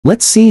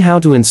Let's see how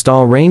to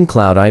install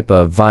Ra1nCloud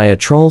IPA via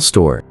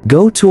TrollStore.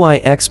 Go to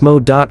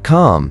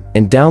ixmode.com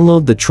and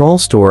download the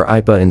TrollStore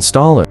IPA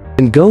installer.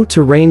 Then go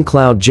to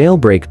Ra1nCloud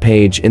Jailbreak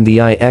page in the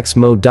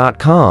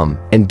ixmode.com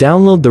and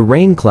download the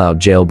Ra1nCloud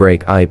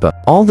Jailbreak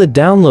IPA. All the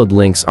download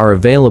links are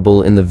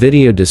available in the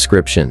video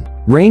description.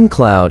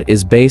 Ra1nCloud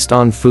is based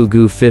on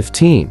Fugu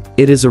 15.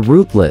 It is a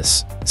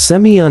rootless,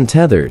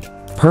 semi-untethered,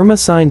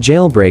 perma-signed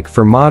jailbreak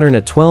for modern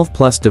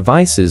 12+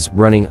 devices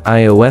running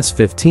iOS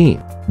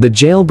 15. The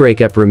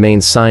jailbreak app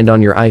remains signed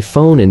on your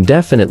iPhone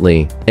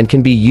indefinitely and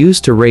can be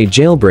used to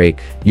re-jailbreak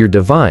your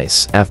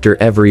device after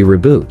every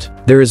reboot.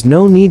 There is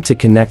no need to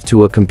connect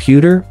to a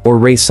computer or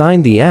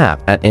re-sign the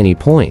app at any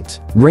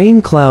point.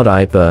 Ra1nCloud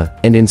IPA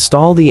and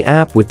install the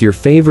app with your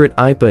favorite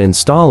IPA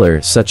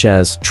installer such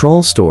as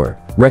TrollStore,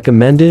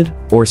 Recommended,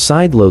 or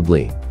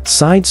Sideloadly,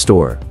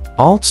 SideStore,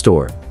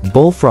 AltStore,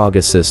 Bullfrog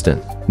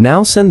Assistant.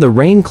 Now send the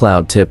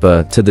Ra1nCloud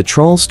IPA to the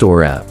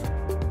TrollStore app.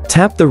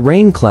 Tap the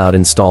Ra1nCloud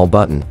install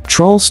button.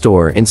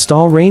 TrollStore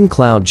install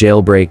Ra1nCloud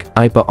Jailbreak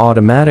IPA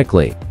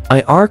automatically.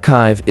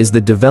 iArchive is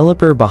the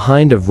developer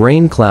behind of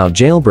Ra1nCloud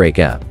Jailbreak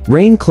app.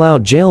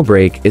 Ra1nCloud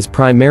Jailbreak is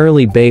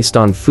primarily based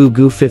on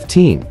Fugu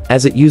 15,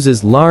 as it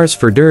uses Lars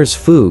Ferdur's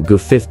Fugu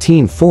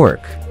 15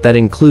 fork that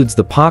includes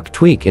the POC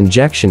tweak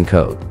injection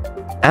code.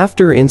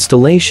 After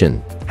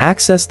installation,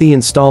 access the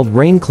installed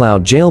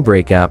Ra1nCloud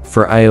Jailbreak app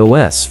for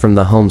iOS from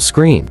the home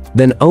screen.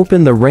 Then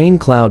open the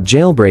Ra1nCloud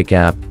Jailbreak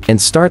app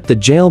and start the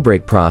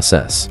jailbreak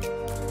process.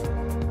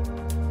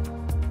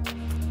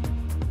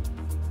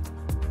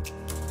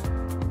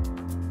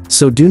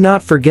 So do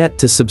not forget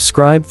to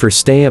subscribe for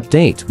stay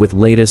update with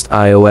latest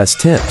iOS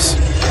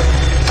tips.